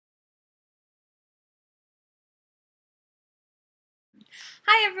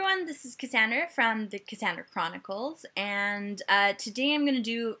Hi everyone, this is Cassandra from the Cassandra Chronicles, and today I'm going to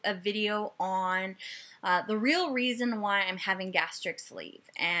do a video on the real reason why I'm having gastric sleeve.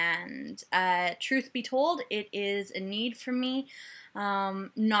 And truth be told, it is a need for me,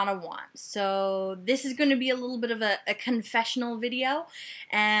 not a want. So this is going to be a little bit of a confessional video,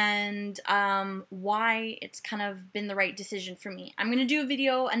 and why it's kind of been the right decision for me. I'm going to do a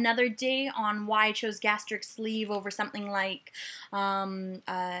video another day on why I chose gastric sleeve over something like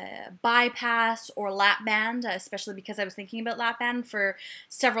bypass or lap band, especially because I was thinking about lap band for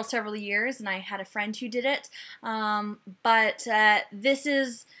several years, and I had a friend who did it. This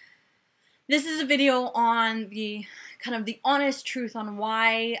is a video on the kind of the honest truth on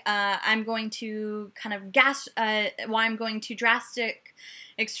why I'm going to why I'm going to drastic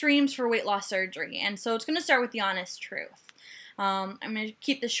extremes for weight loss surgery. And so it's going to start with the honest truth. I'm going to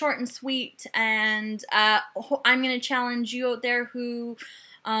keep this short and sweet, and I'm going to challenge you out there who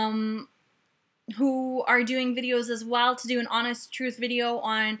are doing videos as well to do an honest truth video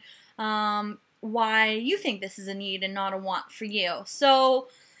on why you think this is a need and not a want for you. So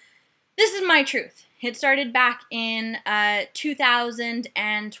this is my truth. It started back in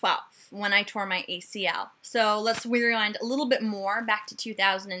 2012 when I tore my ACL. So let's rewind a little bit more back to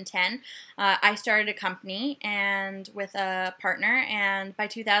 2010. I started a company and with a partner, and by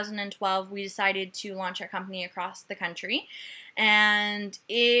 2012 we decided to launch our company across the country, and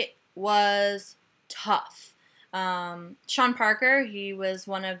it was tough. Sean Parker, he was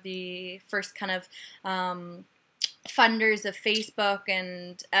one of the first kind of funders of Facebook,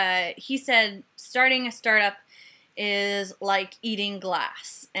 and he said starting a startup is like eating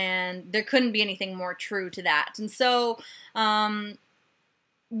glass, and there couldn't be anything more true to that. And so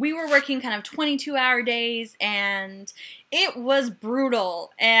we were working kind of 22-hour days, and it was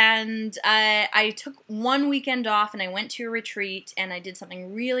brutal. And I took one weekend off, and I went to a retreat, and I did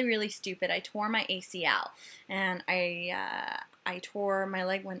something really stupid. I tore my ACL, and I tore my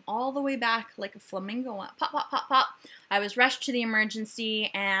leg, went all the way back like a flamingo, went pop, pop, pop, pop. I was rushed to the emergency,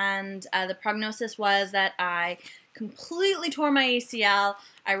 and the prognosis was that I completely tore my ACL,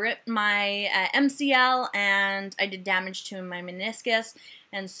 I ripped my MCL, and I did damage to my meniscus,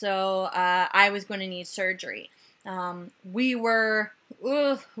 and so I was going to need surgery. We were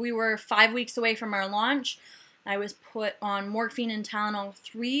 5 weeks away from our launch. I was put on morphine and Tylenol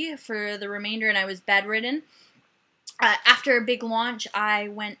 3 for the remainder, and I was bedridden. After a big launch, I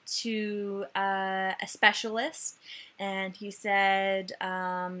went to a specialist, and he said,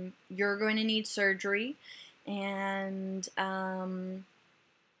 you're going to need surgery, and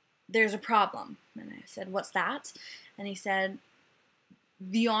there's a problem. And I said, what's that? And he said,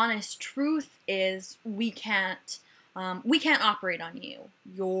 the honest truth is we can't operate on you.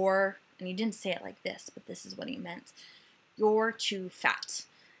 And he didn't say it like this, but this is what he meant. You're too fat.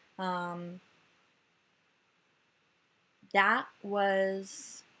 That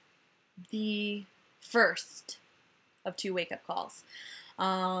was the first of 2 wake-up calls.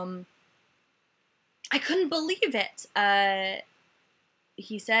 I couldn't believe it.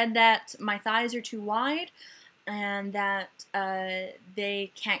 He said that my thighs are too wide, and that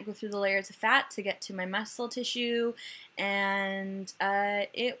they can't go through the layers of fat to get to my muscle tissue, and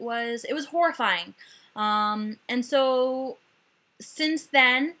it was horrifying. And so since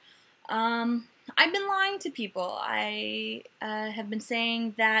then, I've been lying to people. I have been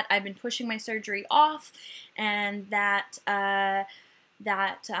saying that I've been pushing my surgery off, and that I've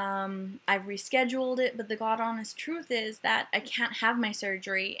rescheduled it, but the God honest truth is that I can't have my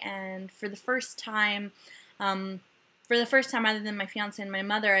surgery. And for the first time other than my fiance and my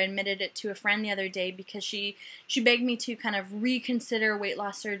mother, I admitted it to a friend the other day, because she begged me to kind of reconsider weight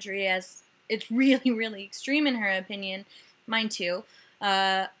loss surgery, as it's really extreme in her opinion, mine too.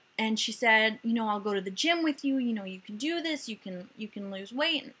 And she said, you know, I'll go to the gym with you, you know, you can do this, you can lose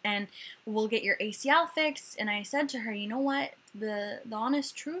weight, and we'll get your ACL fixed. And I said to her, you know what, the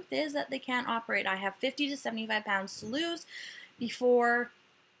honest truth is that they can't operate. I have 50 to 75 pounds to lose before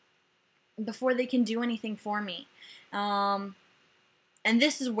they can do anything for me. And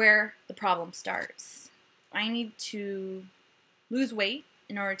this is where the problem starts. I need to lose weight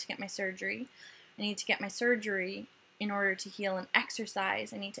in order to get my surgery. I need to get my surgery in order to heal and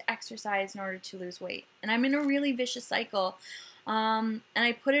exercise. I need to exercise in order to lose weight. And I'm in a really vicious cycle. And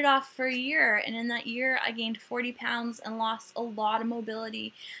I put it off for a year, and in that year I gained 40 pounds and lost a lot of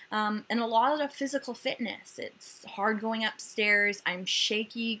mobility, and a lot of physical fitness. It's hard going upstairs, I'm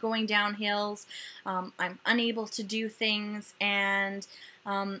shaky going down hills, I'm unable to do things, and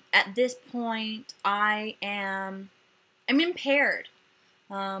at this point I'm impaired.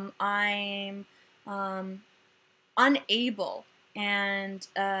 I'm unable and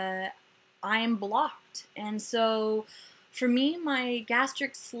I am blocked. And so for me, my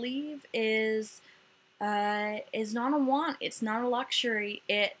gastric sleeve is not a want. It's not a luxury.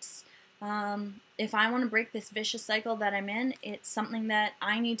 It's if I want to break this vicious cycle that I'm in, it's something that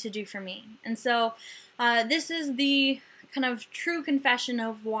I need to do for me. And so this is the kind of true confession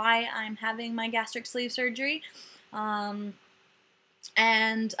of why I'm having my gastric sleeve surgery, and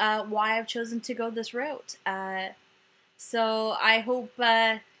why I've chosen to go this route. So I hope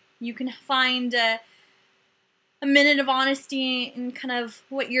you can find a minute of honesty in kind of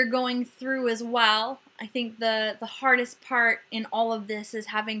what you're going through as well. I think the hardest part in all of this is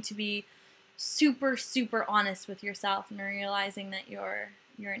having to be super, super honest with yourself and realizing that you're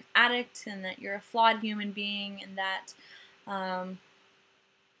an addict and that you're a flawed human being, and that when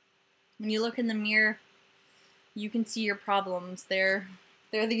you look in the mirror, you can see your problems. They're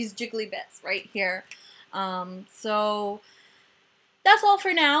these jiggly bits right here. So that's all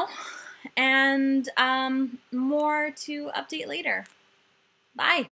for now, and more to update later. Bye.